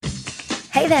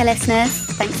Hey there, listeners.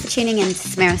 Thanks for tuning in to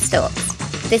Samira Stalks.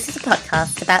 This is a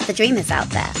podcast about the dreamers out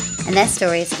there and their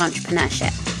stories of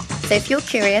entrepreneurship. So if you're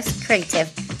curious, creative,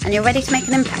 and you're ready to make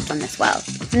an impact on this world,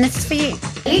 then this is for you.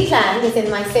 Luke Lang is in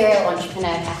my serial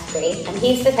entrepreneur category, and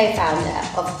he's the co-founder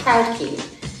of CrowdCube,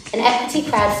 an equity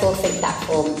crowdsourcing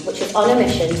platform which is on a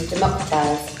mission to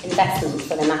democratise investment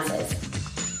for the masses.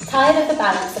 Tired of the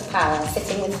balance of power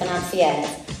sitting with financiers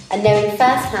and knowing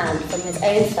firsthand from his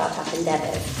own startup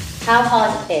endeavours how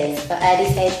hard it is for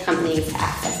early-stage companies to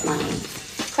access money,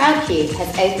 CrowdCube has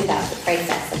opened up the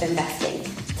process of investing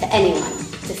to anyone,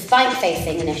 despite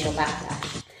facing initial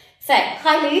backlash. So,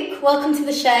 hi Luke, welcome to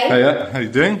the show. Hey, how you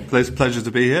doing? Pleasure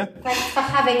to be here. Thanks for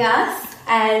having us.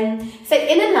 So,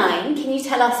 in a line, can you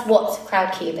tell us what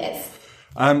CrowdCube is?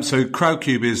 So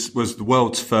CrowdCube was the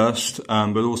world's first,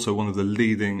 but also one of the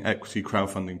leading equity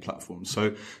crowdfunding platforms.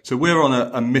 So we're on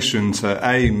a mission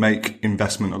to make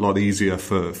investment a lot easier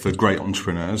for great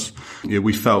entrepreneurs. Yeah,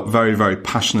 we felt very, very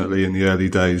passionately in the early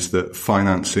days that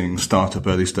financing startup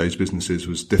early stage businesses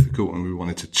was difficult, and we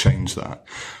wanted to change that.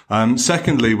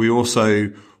 Secondly, we also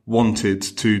wanted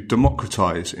to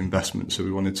democratize investment. So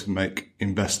we wanted to make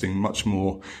investing much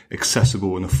more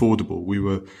accessible and affordable. We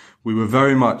were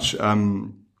very much, are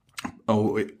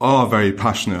very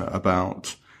passionate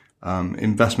about,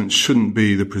 investment shouldn't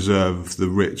be the preserve of the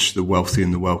rich, the wealthy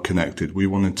and the well-connected. We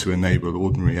wanted to enable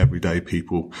ordinary everyday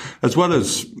people, as well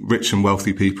as rich and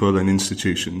wealthy people and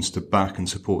institutions, to back and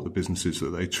support the businesses that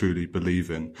they truly believe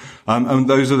in. And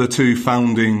those are the two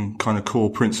founding kind of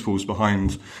core principles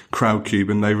behind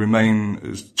CrowdCube, and they remain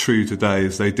as true today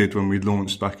as they did when we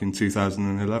launched back in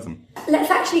 2011. Let's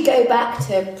actually go back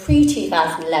to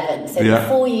pre-2011, so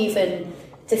before you even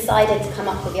decided to come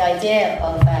up with the idea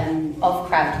of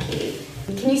CrowdCube.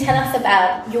 Can you tell us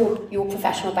about your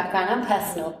professional background and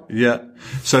personal? Yeah.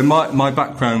 So my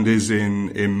background is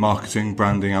in marketing,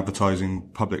 branding, advertising,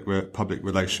 public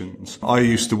relations. I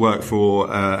used to work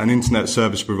for an internet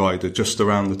service provider just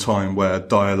around the time where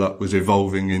dial-up was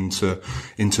evolving into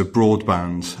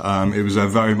broadband. It was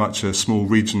very much a small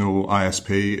regional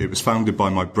ISP. It was founded by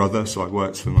my brother, so I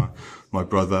worked for my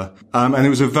brother. And it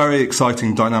was a very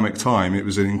exciting, dynamic time. It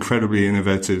was an incredibly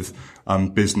innovative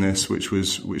business, which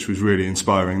was really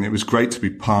inspiring. And it was great to be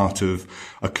part of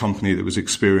a company that was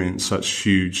experiencing such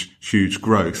huge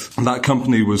growth. And that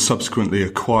company was subsequently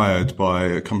acquired by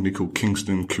a company called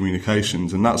Kingston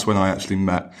Communications. And that's when I actually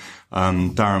met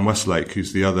Darren Westlake,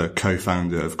 who's the other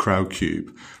co-founder of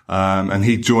CrowdCube. And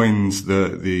he joined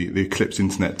the Eclipse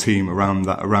Internet team around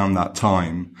that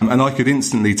time. And I could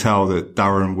instantly tell that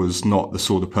Darren was not the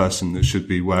sort of person that should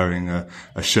be wearing a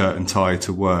shirt and tie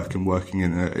to work and working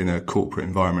in a corporate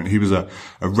environment. He was a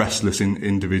restless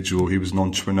individual. He was an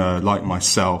entrepreneur like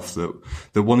myself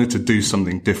that wanted to do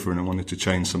something different and wanted to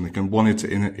change something and wanted to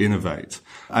innovate.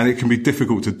 And it can be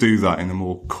difficult to do that in a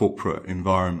more corporate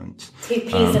environment. Two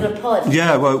peas in a pod.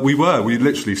 Yeah, well,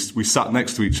 we sat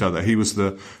next to each other. He was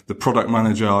the product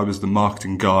manager. I was the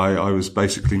marketing guy. I was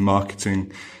basically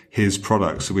marketing his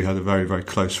products. So we had a very, very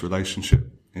close relationship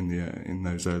in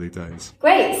those early days.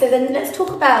 Great. So then let's talk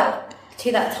about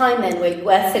to that time then where you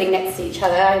were sitting next to each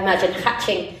other, I imagine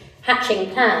hatching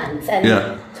plans,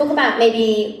 and talk about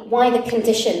maybe why the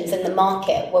conditions in the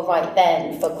market were right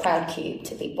then for CrowdCube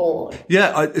to be born.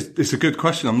 Yeah, it's a good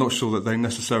question. I'm not sure that they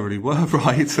necessarily were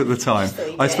right at the time.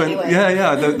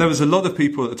 Anyway. There was a lot of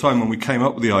people at the time when we came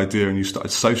up with the idea and you started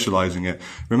socializing it.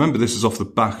 Remember, this is off the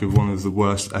back of one of the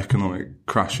worst economic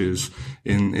crashes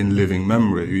in living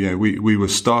memory. You know, we were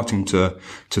starting to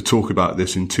talk about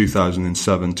this in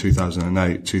 2007,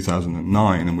 2008,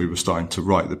 2009, and we were starting to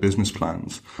write the business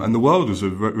plans. And the world was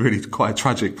really quite a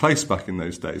tragic place back in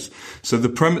those days. So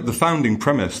the founding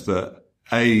premise that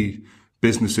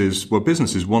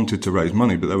businesses wanted to raise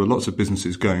money, but there were lots of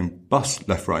businesses going bust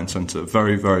left, right and centre.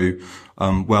 Very, very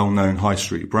well-known high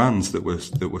street brands that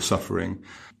were suffering.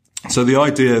 So the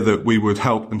idea that we would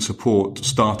help and support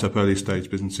startup early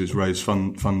stage businesses raise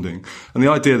funding, and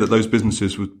the idea that those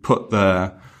businesses would put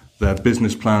their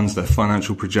business plans, their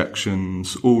financial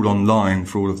projections, all online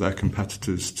for all of their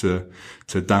competitors to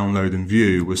download and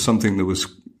view, was something that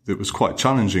was quite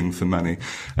challenging for many.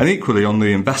 And equally, on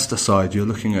the investor side, you're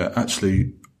looking at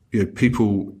actually,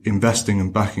 people investing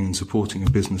and backing and supporting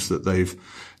a business that they've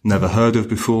never heard of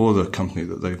before, the company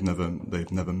that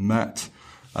they've never met.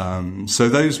 So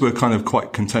those were kind of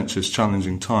quite contentious,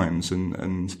 challenging times,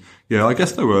 and I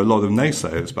guess there were a lot of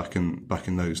naysayers back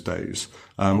in those days.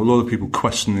 A lot of people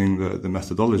questioning the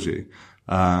methodology.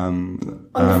 On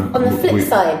the flip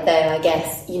side, though, I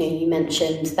guess, you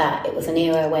mentioned that it was an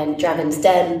era when Dragon's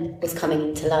Den was coming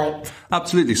into light.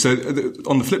 Absolutely. So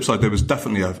on the flip side, there was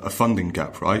definitely a funding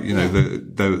gap, right?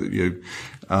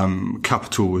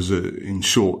 Capital was in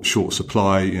short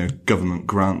supply. Government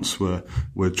grants were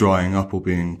drying up or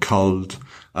being culled.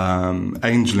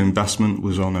 Angel investment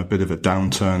was on a bit of a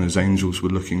downturn as angels were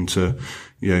looking to,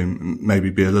 maybe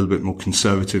be a little bit more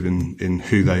conservative in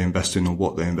who they invest in or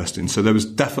what they invest in. So there was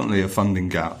definitely a funding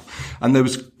gap. And there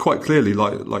was quite clearly,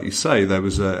 like you say, there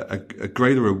was a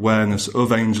greater awareness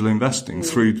of angel investing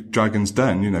through Dragon's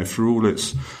Den, through all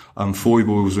its,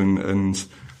 foibles and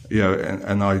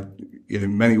I,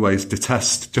 in many ways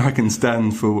detest Dragon's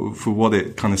Den for what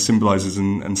it kind of symbolizes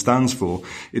and stands for.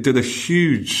 It did a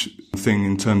huge thing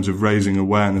in terms of raising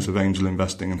awareness of angel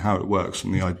investing and how it works,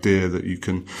 and the idea that you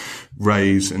can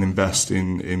raise and invest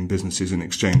in businesses in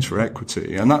exchange for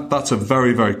equity. And that's a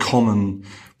very, very common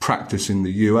practice in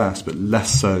the US, but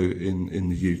less so in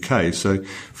the UK. So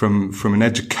from an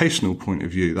educational point of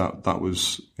view, that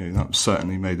was that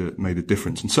certainly made a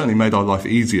difference, and certainly made our life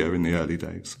easier in the early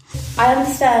days. I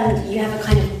understand you have a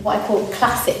kind of what I call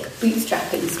classic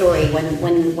bootstrapping story when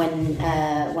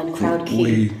CrowdCube.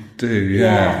 We do,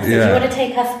 yeah. So do you want to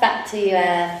take us back to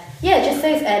just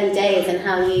those early days and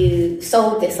how you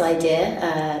sold this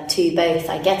idea to both,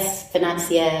 I guess,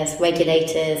 financiers,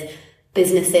 regulators,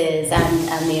 businesses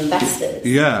and the investors?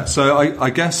 Yeah, so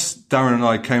I guess Darren and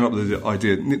I came up with the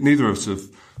idea. Neither of us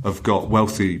have got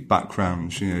wealthy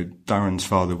backgrounds. Darren's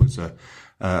father was a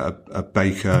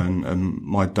baker and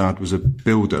my dad was a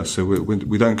builder, so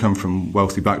we don't come from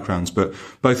wealthy backgrounds, but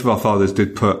both of our fathers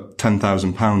did put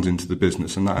 £10,000 into the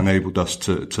business, and that enabled us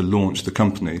to launch the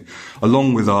company,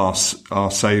 along with our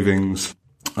savings.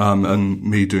 And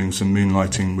me doing some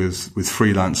moonlighting with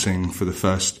freelancing for the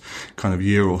first kind of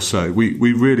year or so.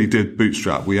 We really did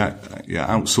bootstrap. We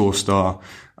outsourced our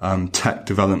tech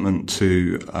development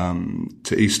to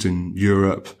Eastern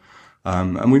Europe.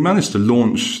 And we managed to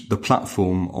launch the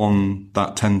platform on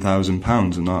that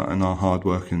 £10,000 and our hard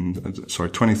work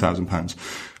 £20,000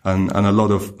 and a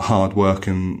lot of hard work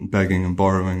and begging and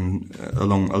borrowing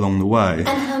along the way. And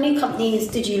how many companies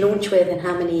did you launch with, and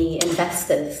how many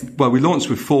investors? Well, we launched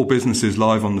with 4 businesses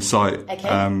live on the site. Okay.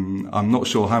 I'm not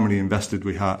sure how many investors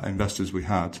we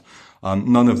had.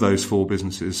 None of those 4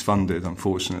 businesses funded,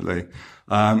 unfortunately.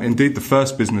 Indeed, the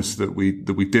first business that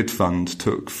we did fund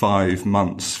took 5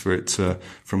 months for it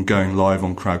from going live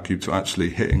on CrowdCube to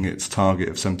actually hitting its target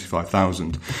of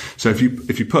 75,000. So if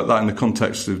you put that in the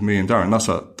context of me and Darren,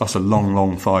 that's a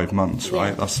long 5 months,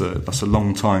 right? Yeah. That's a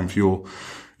long time for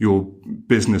your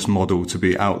business model to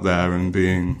be out there and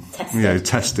being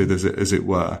tested as it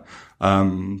were.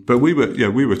 But we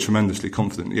were tremendously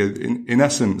confident. In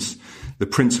essence, the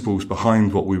principles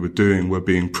behind what we were doing were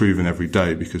being proven every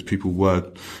day, because people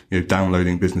were,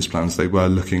 downloading business plans. They were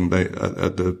looking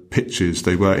at the pitches.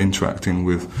 They were interacting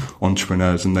with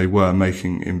entrepreneurs, and they were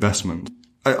making investment.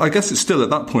 I guess it's still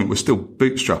at that point, we're still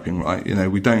bootstrapping, right?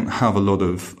 We don't have a lot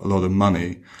of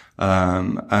money.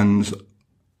 And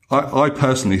I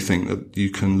personally think that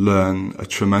you can learn a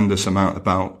tremendous amount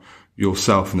about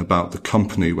yourself and about the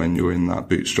company when you're in that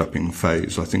bootstrapping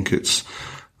phase. I think it's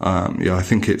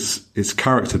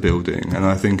character building, and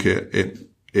I think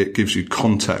it gives you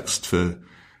context for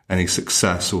any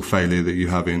success or failure that you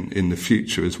have in the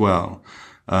future as well.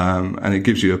 And it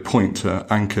gives you a point to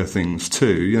anchor things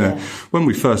to. When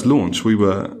we first launched,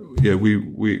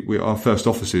 our first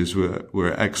offices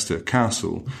were at Exeter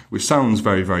Castle, which sounds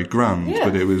very, very grand,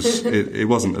 but it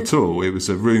wasn't at all. It was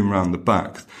a room round the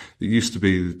back that used to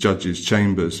be the judges'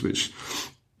 chambers, which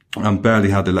barely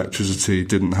had electricity,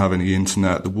 didn't have any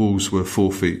internet. The walls were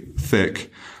 4 feet thick.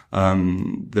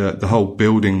 The whole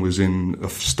building was in a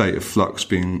state of flux,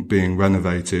 being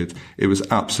renovated. It was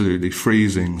absolutely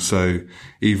freezing. So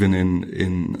even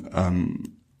in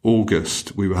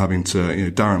August, we were having to,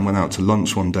 Darren went out to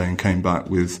lunch one day and came back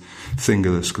with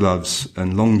fingerless gloves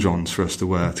and long johns for us to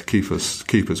wear to keep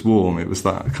us warm. It was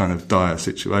that kind of dire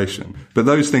situation. But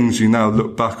those things you now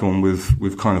look back on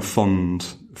with kind of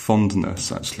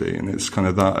fondness, actually, and it's kind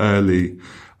of that early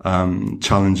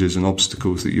challenges and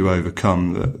obstacles that you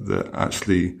overcome that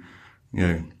actually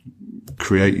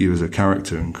create you as a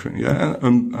character,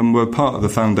 and we're part of the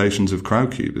foundations of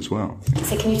CrowdCube as well.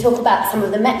 So can you talk about some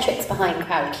of the metrics behind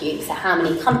CrowdCube? So how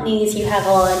many companies you have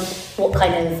on,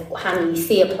 how many you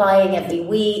see applying every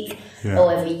week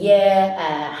or every year,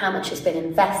 how much has been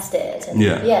invested, and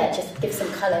just give some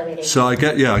colour really. So I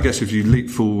guess if you leap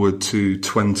forward to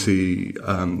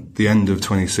the end of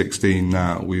 2016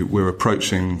 now, we're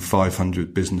approaching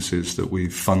 500 businesses that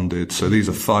we've funded. So these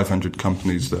are 500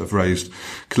 companies that have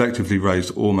collectively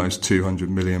raised almost £200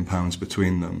 million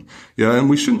between them. Yeah,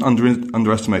 and we shouldn't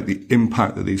underestimate the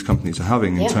impact that these companies are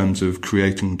having in terms of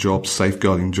creating jobs,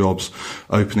 safeguarding jobs,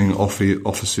 opening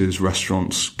offices,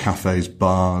 restaurants, cafes,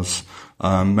 bars.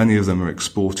 Many of them are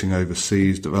exporting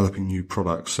overseas, developing new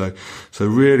products. So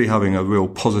really having a real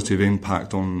positive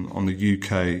impact on the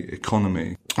UK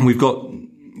economy. And we've got,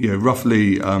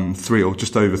 roughly,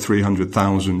 just over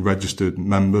 300,000 registered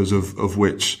members, of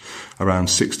which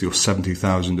around 60 or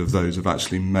 70,000 of those have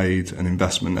actually made an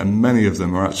investment. And many of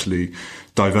them are actually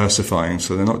diversifying.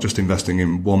 So they're not just investing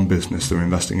in one business, they're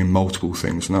investing in multiple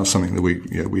things. And that's something that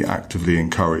we actively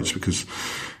encourage because,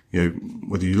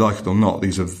 whether you like it or not,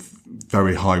 these are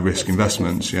very high risk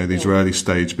investments. These are early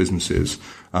stage businesses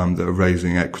that are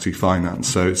raising equity finance.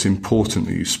 So it's important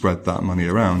that you spread that money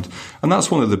around. And that's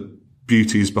one of the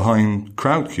beauties behind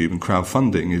CrowdCube and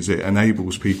crowdfunding is it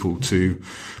enables people to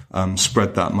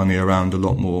spread that money around a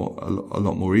lot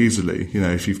more easily.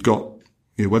 If you've got,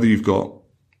 whether you've got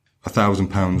 £1,000,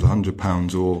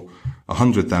 £100 or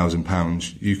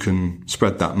 £100,000, you can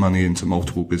spread that money into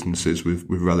multiple businesses with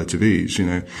relative ease.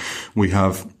 We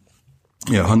have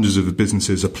hundreds of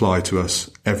businesses apply to us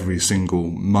every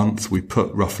single month. We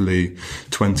put roughly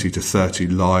 20 to 30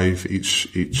 live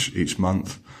each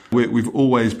month. We've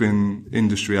always been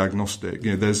industry agnostic.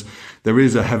 There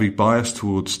is a heavy bias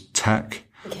towards tech.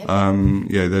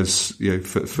 Okay. There's,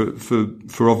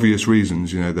 for obvious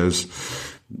reasons, there's,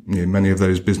 many of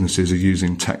those businesses are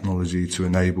using technology to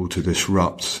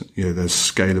disrupt. There's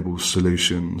scalable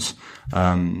solutions.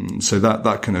 So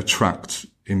that can attract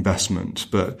investment,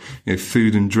 but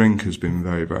food and drink has been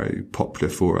very, very popular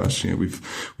for us. We've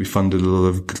funded a lot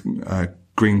of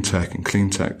green tech and clean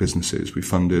tech businesses. We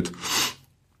funded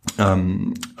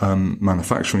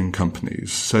manufacturing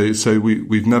companies. So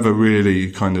we've never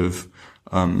really kind of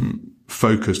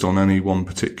focused on any one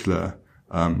particular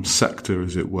sector,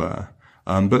 as it were.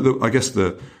 But I guess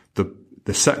the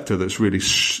sector that's really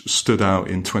stood out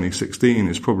in 2016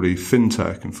 is probably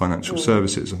fintech and financial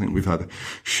services. I think we've had a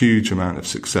huge amount of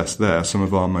success there. Some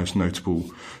of our most notable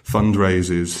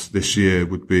fundraisers this year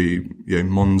would be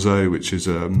Monzo, which is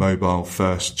a mobile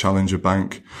first challenger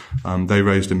bank. They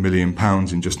raised £1 million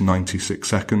in just 96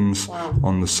 seconds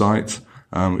on the site,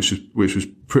 which was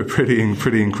pretty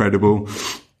incredible.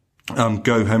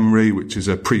 Go Henry, which is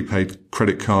a prepaid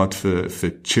credit card for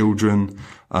children,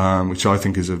 which I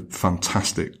think is a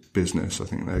fantastic business. I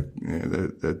think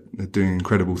they're doing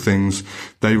incredible things.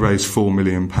 They raised £4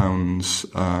 million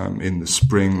in the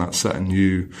spring. That set a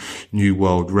new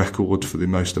world record for the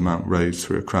most amount raised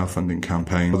through a crowdfunding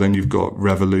campaign. Then you've got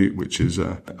Revolut, which is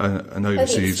an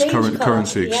overseas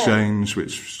currency exchange,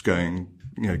 which is going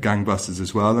gangbusters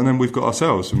as well. And then we've got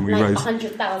ourselves, and we raised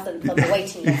 100,000 on the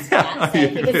waiting list for that. So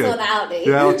if you can sort that out, Lee.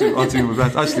 Yeah, I'll do my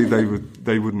best. Actually,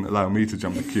 they wouldn't allow me to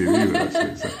jump the queue either.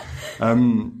 Actually, so.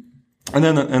 And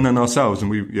then ourselves, and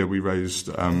we raised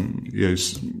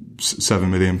 £7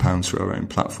 million through our own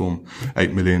platform,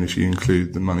 8 million if you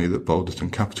include the money that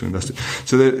Boulderton Capital invested.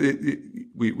 So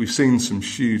we've seen some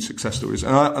huge success stories,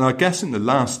 and I guess in the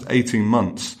last 18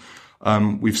 months.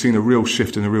 We've seen a real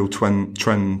shift and a real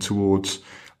trend towards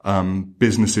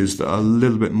businesses that are a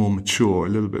little bit more mature, a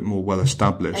little bit more well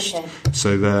established. Okay.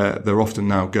 So they're often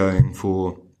now going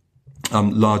for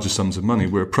larger sums of money.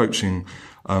 We're approaching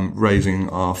raising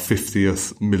our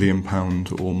 50th £1 million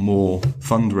or more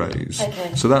fundraise.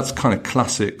 Okay. So that's kind of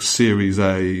classic Series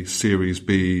A, Series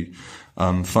B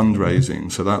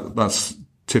fundraising. So that's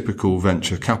typical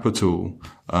venture capital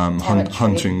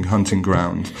hunting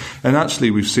ground. And actually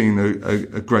we've seen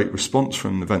a great response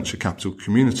from the venture capital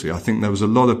community. I think there was a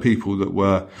lot of people that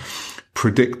were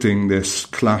predicting this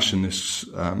clash and this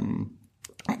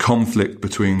conflict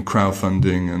between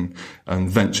crowdfunding and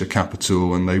venture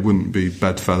capital, and they wouldn't be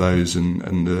bedfellows,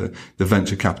 and the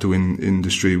venture capital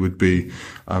industry would be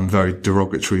very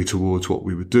derogatory towards what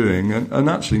we were doing, and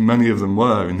actually many of them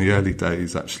were in the early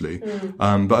days actually.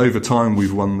 But over time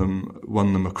we've won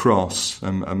them across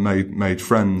and made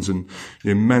friends, and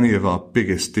many of our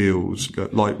biggest deals,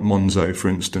 like Monzo for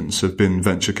instance, have been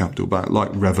venture capital backed,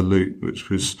 like Revolut, which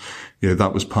was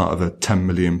that was part of a £10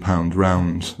 million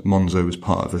Monzo was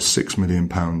part of a £6 million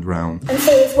round. And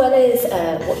so as well as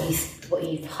what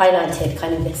thought you've highlighted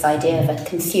kind of this idea of a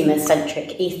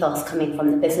consumer-centric ethos coming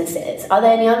from the businesses. Are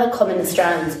there any other common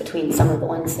strands between some of the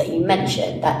ones that you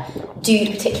mentioned that do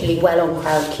particularly well on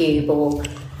CrowdCube, or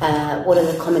what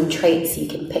are the common traits you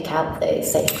can pick out of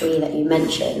those, say, 3 that you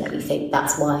mentioned, that you think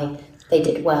that's why they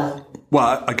did well?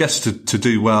 Well, I guess to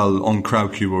do well on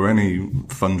CrowdCube or any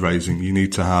fundraising, you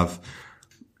need to have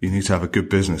a good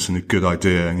business and a good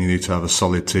idea, and you need to have a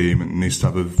solid team, and it needs to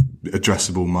have an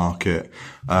addressable market.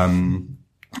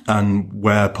 And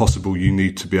where possible, you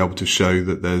need to be able to show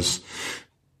that there's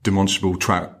demonstrable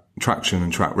traction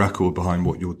and track record behind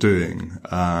what you're doing.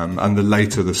 And the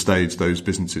later the stage those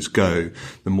businesses go,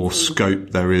 the more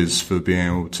scope there is for being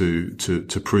able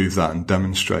to prove that and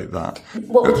demonstrate that.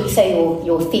 What would you say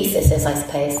your thesis is, I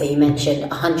suppose? So you mentioned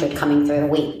 100 coming through a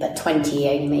week, but 20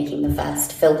 only making the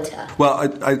first filter. Well,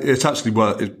 it's actually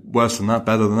worse than that,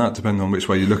 better than that, depending on which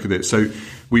way you look at it. So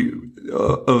we,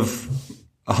 of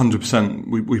 100%,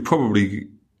 we probably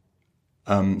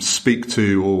speak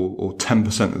to, or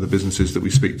 10% of the businesses that we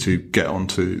speak to get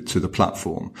onto the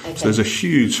platform. Okay. So there's a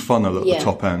huge funnel at the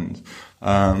top end.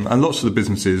 And lots of the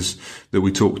businesses that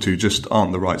we talk to just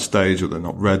aren't the right stage, or they're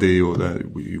not ready, or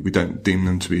we don't deem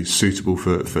them to be suitable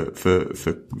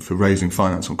for raising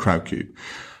finance on CrowdCube.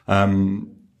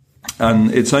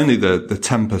 And it's only the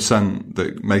 10%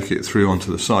 that make it through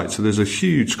onto the site. So there's a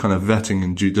huge kind of vetting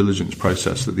and due diligence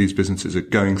process that these businesses are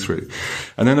going through.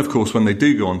 And then, of course, when they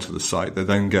do go onto the site, they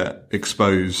then get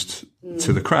exposed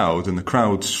to the crowd, and the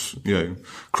crowd's,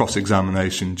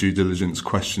 cross-examination, due diligence,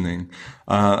 questioning.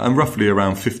 And roughly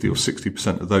around 50 or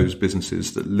 60% of those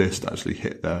businesses that list actually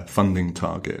hit their funding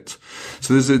target.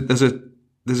 So there's a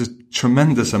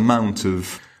tremendous amount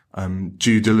of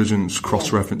due diligence,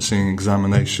 cross-referencing,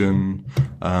 examination,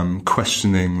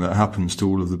 questioning that happens to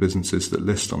all of the businesses that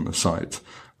list on the site.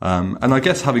 And I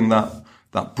guess having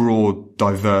that broad,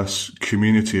 diverse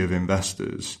community of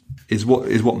investors is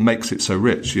what makes it so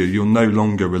rich. You're no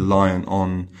longer reliant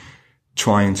on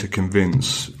trying to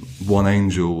convince one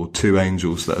angel or 2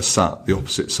 angels that are sat the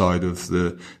opposite side of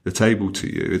the table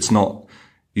to you.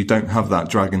 You don't have that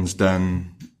Dragon's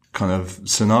Den kind of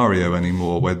scenario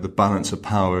anymore, where the balance of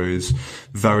power is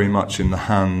very much in the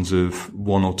hands of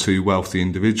 1 or 2 wealthy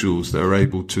individuals that are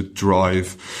able to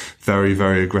drive very,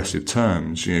 very aggressive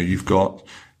terms. You've got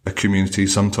a community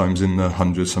sometimes in the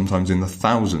hundreds, sometimes in the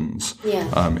thousands,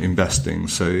 investing.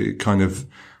 So it kind of,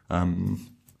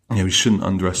 we shouldn't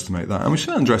underestimate that. And we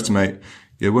shouldn't underestimate,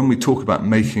 when we talk about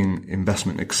making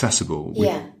investment accessible,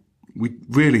 we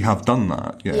really have done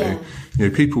that.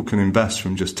 People can invest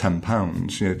from just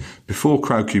 £10. Before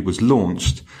CrowdCube was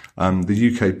launched,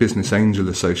 the UK Business Angel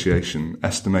Association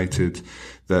estimated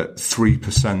that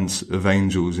 3% of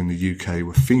angels in the UK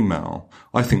were female.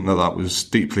 I think that was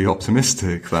deeply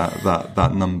optimistic,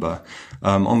 that number.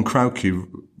 On CrowdCube,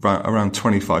 around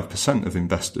 25% of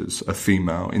investors are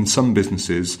female. In some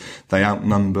businesses, they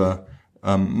outnumber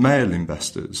male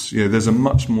investors. There's a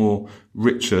much more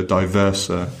richer,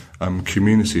 diverser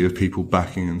community of people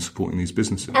backing and supporting these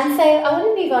businesses. And so I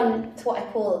want to move on to what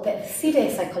I call a bit of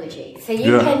pseudo-psychology. So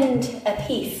you penned a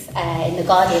piece in The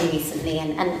Guardian recently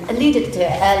and alluded to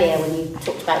it earlier when you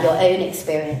talked about your own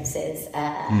experiences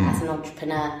as an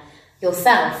entrepreneur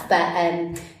yourself.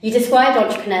 But you described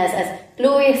entrepreneurs as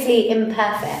gloriously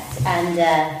imperfect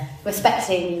and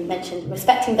respecting those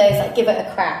that give it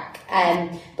a crack.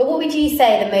 But what would you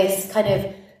say the most kind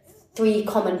of 3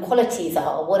 common qualities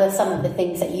are? What are some of the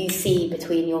things that you see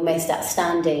between your most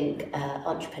outstanding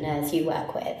entrepreneurs you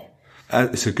work with?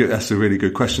 That's a really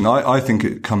good question. I think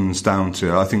it comes down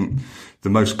to, I think the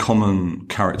most common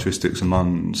characteristics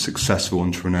among successful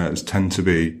entrepreneurs tend to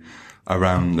be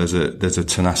around there's a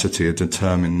tenacity, a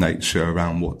determined nature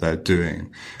around what they're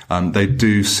doing. They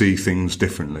do see things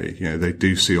differently. They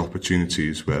do see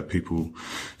opportunities where people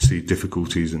see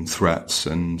difficulties and threats,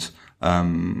 and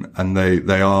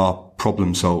they are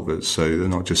problem solvers. So they're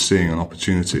not just seeing an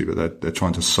opportunity, but they're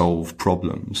trying to solve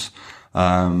problems.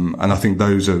 And I think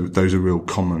those are real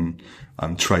common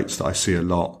traits that I see a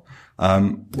lot.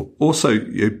 Also,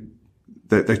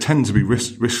 they tend to be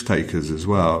risk takers as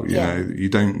well. You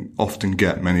don't often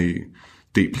get many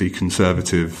deeply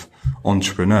conservative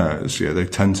entrepreneurs. They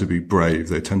tend to be brave.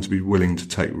 They tend to be willing to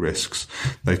take risks.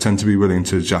 They tend to be willing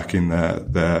to jack in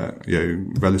their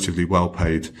relatively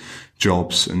well-paid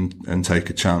jobs and take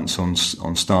a chance on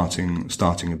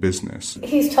starting a business.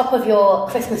 Who's top of your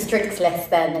Christmas drinks list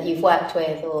then that you've worked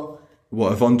with, or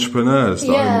what of entrepreneurs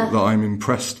that I'm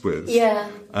impressed with?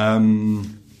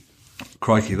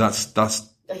 Crikey, that's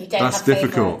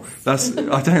difficult.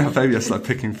 I don't have baby. That's like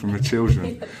picking from the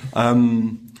children.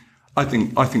 I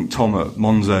think Tom at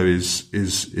Monzo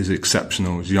is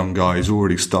exceptional. He's a young guy. He's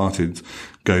already started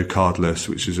Go Cardless,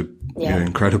 which is an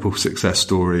incredible success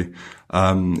story.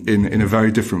 In a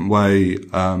very different way,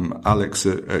 Alex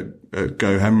at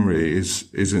Go Henry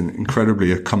is an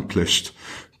incredibly accomplished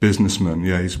businessman.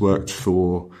 Yeah, he's worked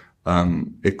for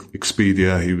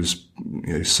Expedia. He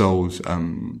sold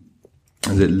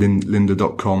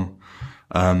lynda.com.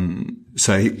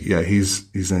 So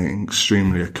he's an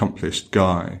extremely accomplished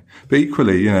guy. But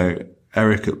equally,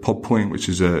 Eric at Pod Point, which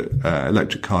is a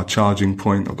electric car charging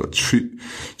point, I've got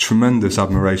tremendous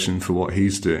admiration for what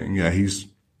he's doing. Yeah, he's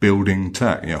building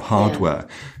tech, hardware,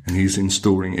 and he's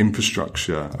installing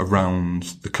infrastructure around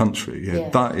the country. Yeah,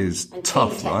 that is and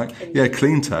tough, right?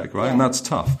 Clean tech, right? Yeah. And that's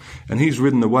tough. And he's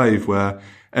ridden the wave where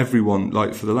everyone,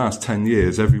 like for the last 10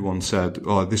 years, everyone said,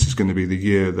 "Oh, this is going to be the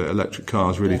year that electric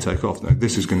cars really take off." No,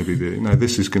 this is going to be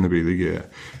the year.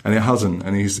 And it hasn't.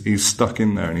 And he's stuck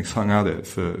in there and he's hung at it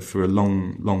for a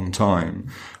long, long time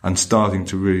and starting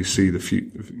to really see the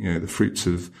fruits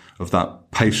of that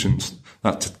patience,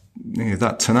 that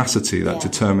tenacity, that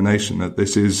determination that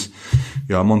this is,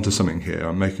 I'm onto something here.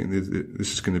 I'm making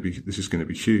this is going to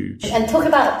be huge. And talk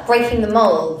about breaking the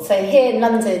mold. So here in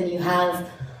London, you have,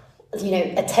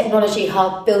 a technology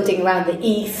hub building around the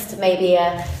east, maybe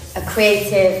a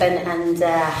creative and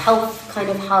health kind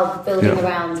of hub building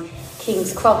around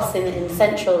King's Cross in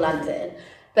central London.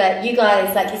 But you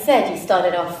guys, like you said, you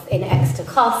started off in Exeter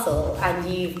Castle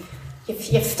and you've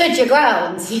stood your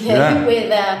ground,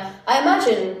 with, I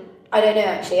imagine, I don't know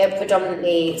actually, a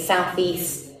predominantly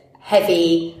southeast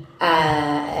heavy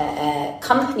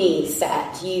company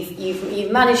set.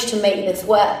 You've managed to make this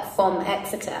work from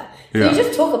Exeter. Can you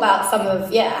just talk about some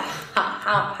of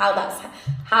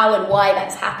how and why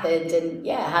that's happened, and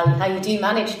how you do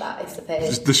manage that, I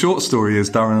suppose. The short story is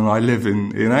Darren and I live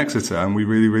in Exeter, and we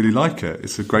really, really like it.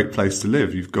 It's a great place to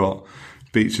live. You've got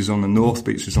beaches on the north,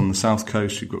 beaches on the south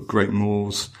coast. You've got great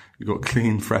moors. You've got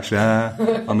clean, fresh air.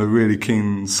 I'm a really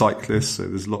keen cyclist, so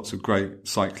there's lots of great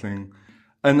cycling.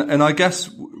 And I guess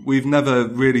we've never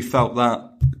really felt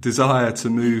that desire to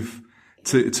move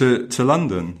to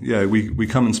London. Yeah, we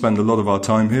come and spend a lot of our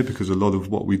time here because a lot of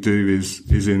what we do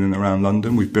is in and around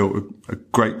London. We've built a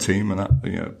great team, and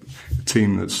a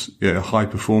team that's high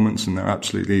performance, and they're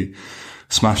absolutely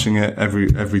smashing it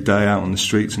every day out on the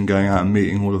streets and going out and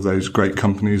meeting all of those great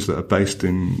companies that are based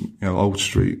in Old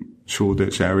Street,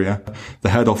 Shoreditch area. The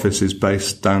head office is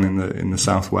based down in the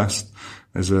southwest.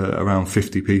 There's around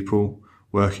 50 people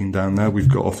working down there. We've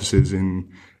got offices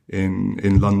in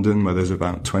London where there's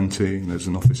about 20. There's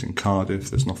an office in Cardiff.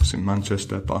 There's an office in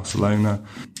Manchester, Barcelona.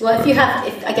 Well, if you have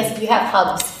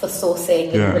hubs for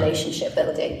sourcing and relationship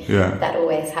building, that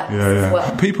always helps as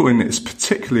well. People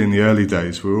particularly in the early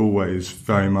days, were always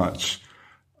very much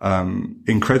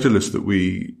incredulous that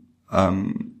we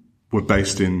were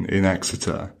based in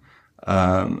Exeter,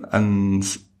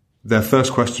 and their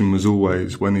first question was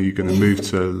always, when are you going to move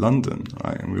to London?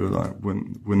 Right? And we were like,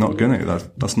 we're not going to.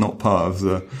 That's not part of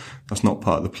the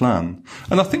plan.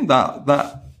 And I think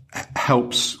that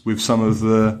helps with some of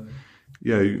the,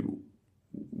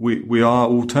 we are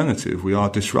alternative. We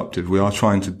are disruptive. We are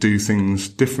trying to do things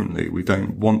differently. We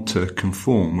don't want to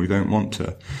conform. We don't want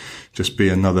to just be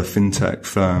another fintech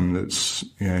firm that's,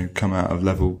 come out of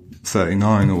level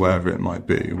 39 or wherever it might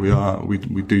be.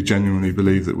 We do genuinely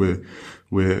believe that we're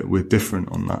different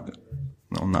on that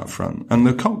front, and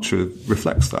the culture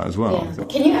reflects that as well. Yeah.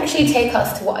 Can you actually take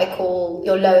us to what I call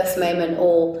your lowest moment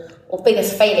or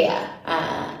biggest failure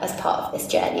as part of this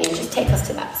journey, and just take us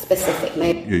to that specific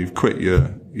moment? You've quit your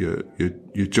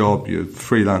job, you're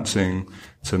freelancing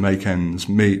to make ends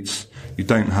meet. You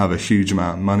don't have a huge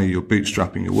amount of money. You're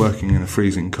bootstrapping. You're working in a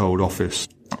freezing cold office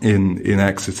in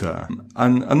Exeter,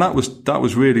 and that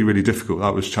was really, really difficult.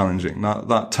 That was challenging.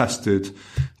 That tested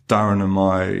Darren and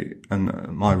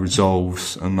my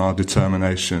resolves and our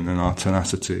determination and our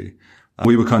tenacity.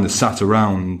 We were kind of sat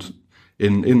around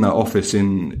in that office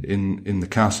in the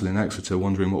castle in Exeter,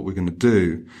 wondering what we're going to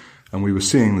do. And we were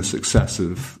seeing the success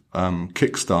of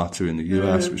Kickstarter in the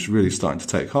US, which was really starting to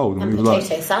take hold. And we were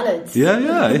potato salads.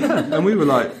 Yeah. And we were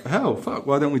like, hell, fuck,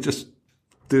 why don't we just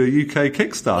do a UK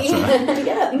Kickstarter?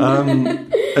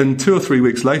 And 2 or 3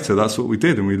 weeks later, that's what we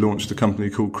did. And we launched a company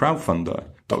called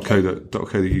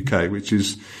crowdfunder.co.uk, which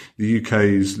is the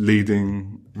UK's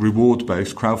leading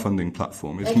reward-based crowdfunding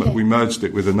platform. We merged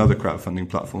it with another crowdfunding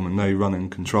platform, and they run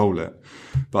and control it.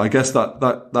 But I guess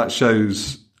that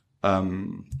shows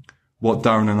what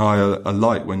Darren and I are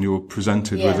like when you're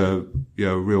presented with a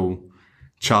real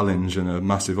challenge and a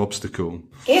massive obstacle.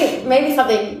 Good. Maybe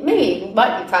you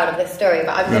might be proud of this story,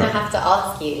 but I'm going to have to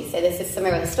ask you. So this is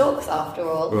Samira Stalks after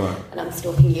all, and I'm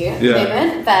stalking you at the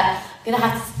moment, but I'm going to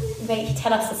have to make you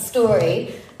tell us a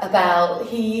story about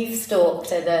who you've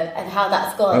stalked and how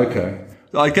that's gone. Okay.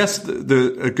 I guess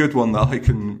a good one that I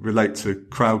can relate to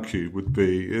CrowdCube would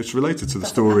be, it's related to the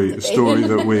story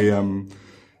that we,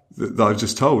 that I've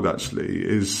just told actually,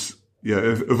 is,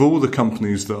 of all the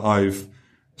companies that I've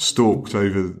stalked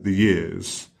over the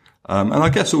years, and I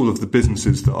guess all of the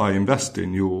businesses that I invest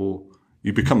in, you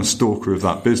become a stalker of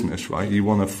that business, right? You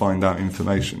want to find out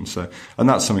information. And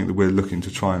that's something that we're looking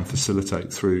to try and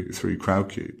facilitate through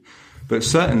CrowdCube. But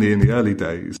certainly in the early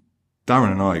days,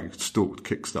 Darren and I stalked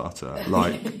Kickstarter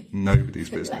like nobody's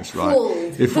business, right?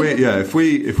 If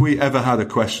we ever had a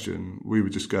question, we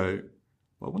would just go,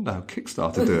 well, I wonder how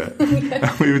Kickstarter do it.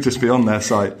 And we would just be on their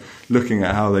site looking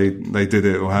at how they did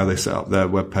it, or how they set up their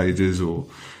web pages, or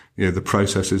the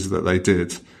processes that they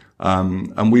did.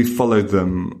 And we followed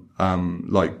them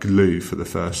like glue for the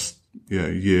first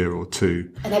year or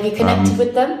two. And have you connected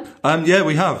with them? Yeah,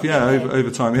 we have. Yeah, okay.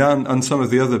 over time. Yeah, and some of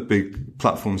the other big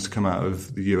platforms to come out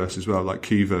of the US as well, like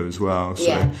Kivo as well.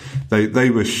 So they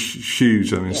were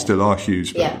huge. I mean, still are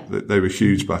huge, but they were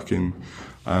huge back in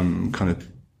kind of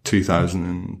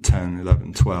 2010,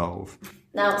 11, 12.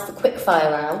 Now it's the quick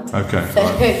fire round. Okay. So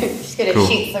I'm just going to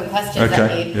shoot some questions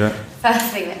at you. Yeah.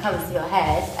 First thing that comes to your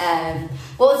head.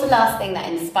 What was the last thing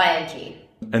that inspired you?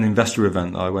 An investor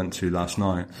event that I went to last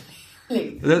night.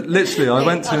 Literally, I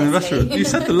went to an investor event. You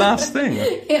said the last thing.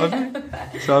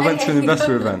 So I went to an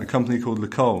investor event, a company called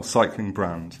Lecole, cycling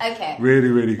brand. Okay.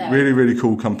 Really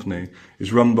cool company.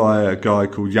 It's run by a guy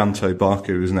called Yanto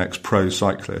Barker, who's an ex-pro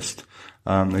cyclist.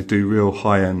 They do real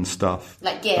high-end stuff.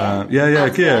 Like gear?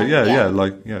 Gear,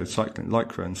 like, cycling,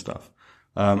 lycra and stuff.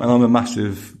 And I'm a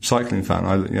massive cycling fan.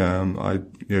 I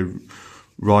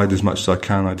ride as much as I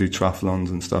can. I do triathlons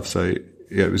and stuff, so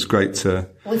it was great to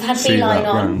see that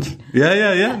brand.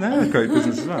 Yeah. No, great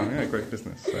business as well. Yeah, great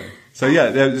business. So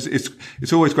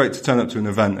it's always great to turn up to an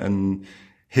event and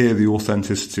hear the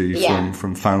authenticity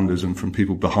from founders and from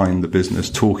people behind the business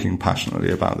talking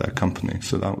passionately about their company.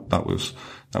 So that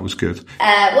was good.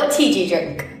 What tea do you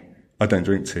drink? I don't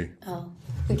drink tea. Oh,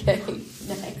 okay.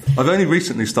 Nice. I've only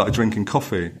recently started drinking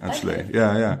coffee, actually. Okay.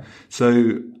 Yeah.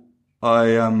 So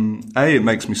it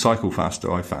makes me cycle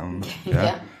faster, I found.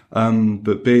 Yeah.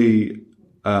 But B,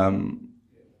 I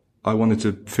wanted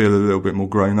to feel a little bit more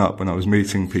grown up when I was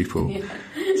meeting people. Yeah.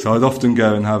 So I'd often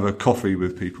go and have a coffee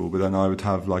with people, but then I would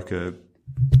have like a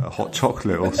hot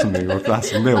chocolate or something, or a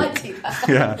glass of milk.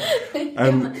 Yeah.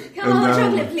 Come on,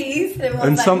 chocolate, please.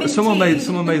 And someone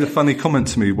made a funny comment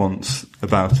to me once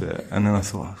about it, and then I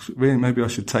thought, really, maybe I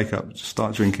should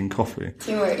start drinking coffee.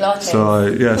 Turmeric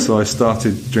latte. So I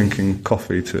started drinking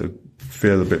coffee to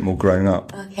feel a bit more grown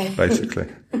up, basically,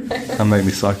 and make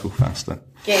me cycle faster.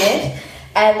 Good.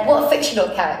 What fictional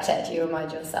character do you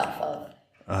remind yourself of?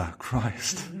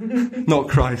 Christ. Not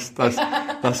Christ. That's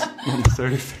not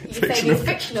necessarily fictional.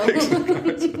 Fictional.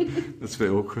 That's a bit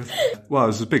awkward. Well, I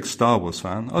was a big Star Wars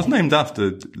fan. I was named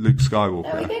after Luke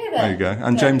Skywalker. There you go.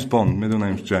 And James Bond. Middle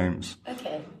name's James.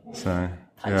 Okay. So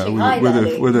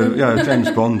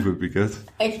James Bond would be good.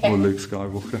 Okay. Or Luke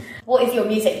Skywalker. What is your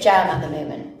music jam at the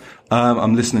moment?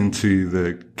 I'm listening to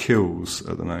the Kills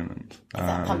at the moment. Is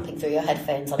that pumping through your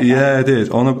headphones? It is.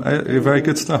 Very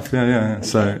good stuff. Yeah. Okay.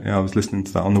 So I was listening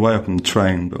to that on the way up on the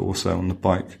train, but also on the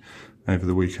bike over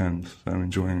the weekend. So I'm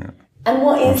enjoying it. And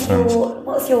what's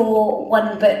your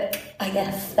one book, I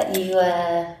guess, that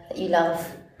you love?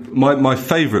 My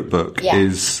favourite book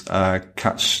is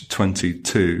Catch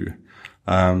 22.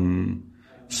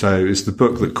 So it's the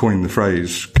book that coined the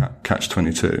phrase Catch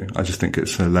 22. I just think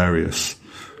it's a hilarious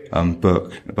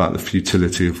book about the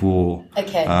futility of war.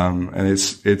 Okay. And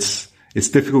it's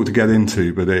difficult to get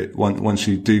into, but once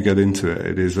you do get into it,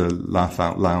 it is a laugh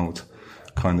out loud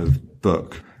kind of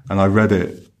book. And I read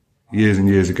it years and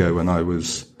years ago when I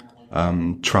was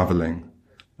traveling.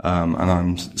 And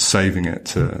I'm saving it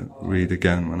to read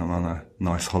again when I'm on a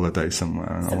nice holiday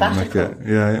somewhere. And I want to make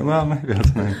it, well, maybe, I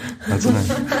don't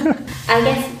know. I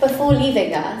guess before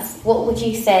leaving us, what would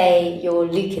you say your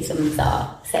Lukeisms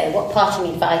are? So what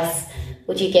parting advice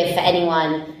would you give for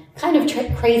anyone kind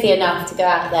of crazy enough to go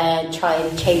out there and try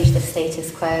and change the status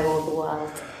quo of the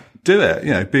world? Do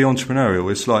it, be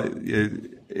entrepreneurial. It's like,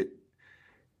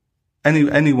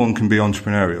 anyone can be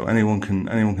entrepreneurial. Anyone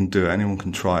can do it. Anyone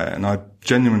can try it. And I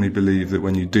genuinely believe that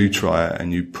when you do try it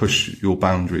and you push your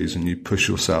boundaries and you push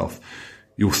yourself,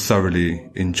 you'll thoroughly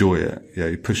enjoy it.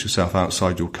 You push yourself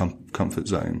outside your comfort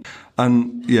zone.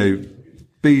 And,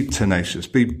 be tenacious,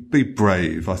 be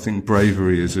brave. I think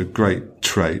bravery is a great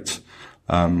trait.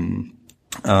 And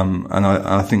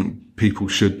I think people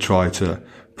should try to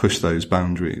push those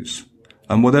boundaries.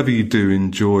 And whatever you do,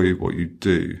 enjoy what you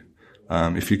do.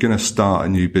 If you're going to start a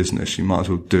new business, you might as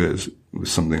well do it with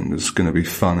something that's going to be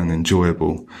fun and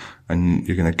enjoyable and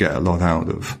you're going to get a lot out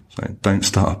of. So don't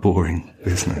start a boring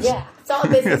business. Yeah, start a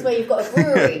business where you've got a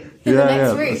brewery in the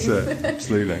next room. That's it.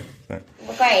 Absolutely. So.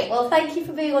 Well, great. Well, thank you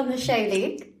for being on the show,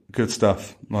 Luke. Good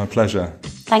stuff. My pleasure.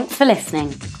 Thanks for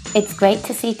listening. It's great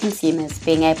to see consumers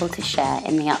being able to share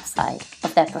in the upside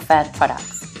of their preferred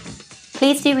products.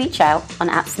 Please do reach out on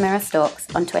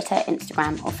 @SamiraStalks on Twitter,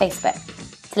 Instagram or Facebook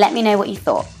to let me know what you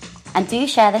thought. And do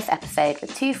share this episode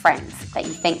with 2 friends that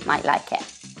you think might like it.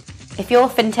 If you're a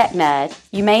fintech nerd,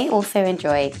 you may also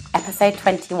enjoy episode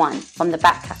 21 from the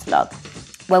back catalogue,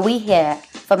 where we hear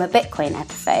from a Bitcoin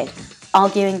episode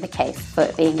arguing the case for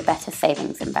it being a better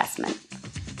savings investment.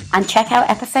 And check out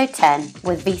episode 10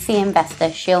 with VC investor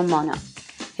Shil Mona,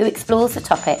 who explores the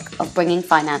topic of bringing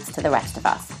finance to the rest of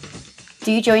us.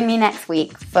 Do join me next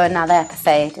week for another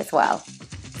episode as well.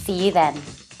 See you then.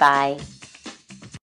 Bye.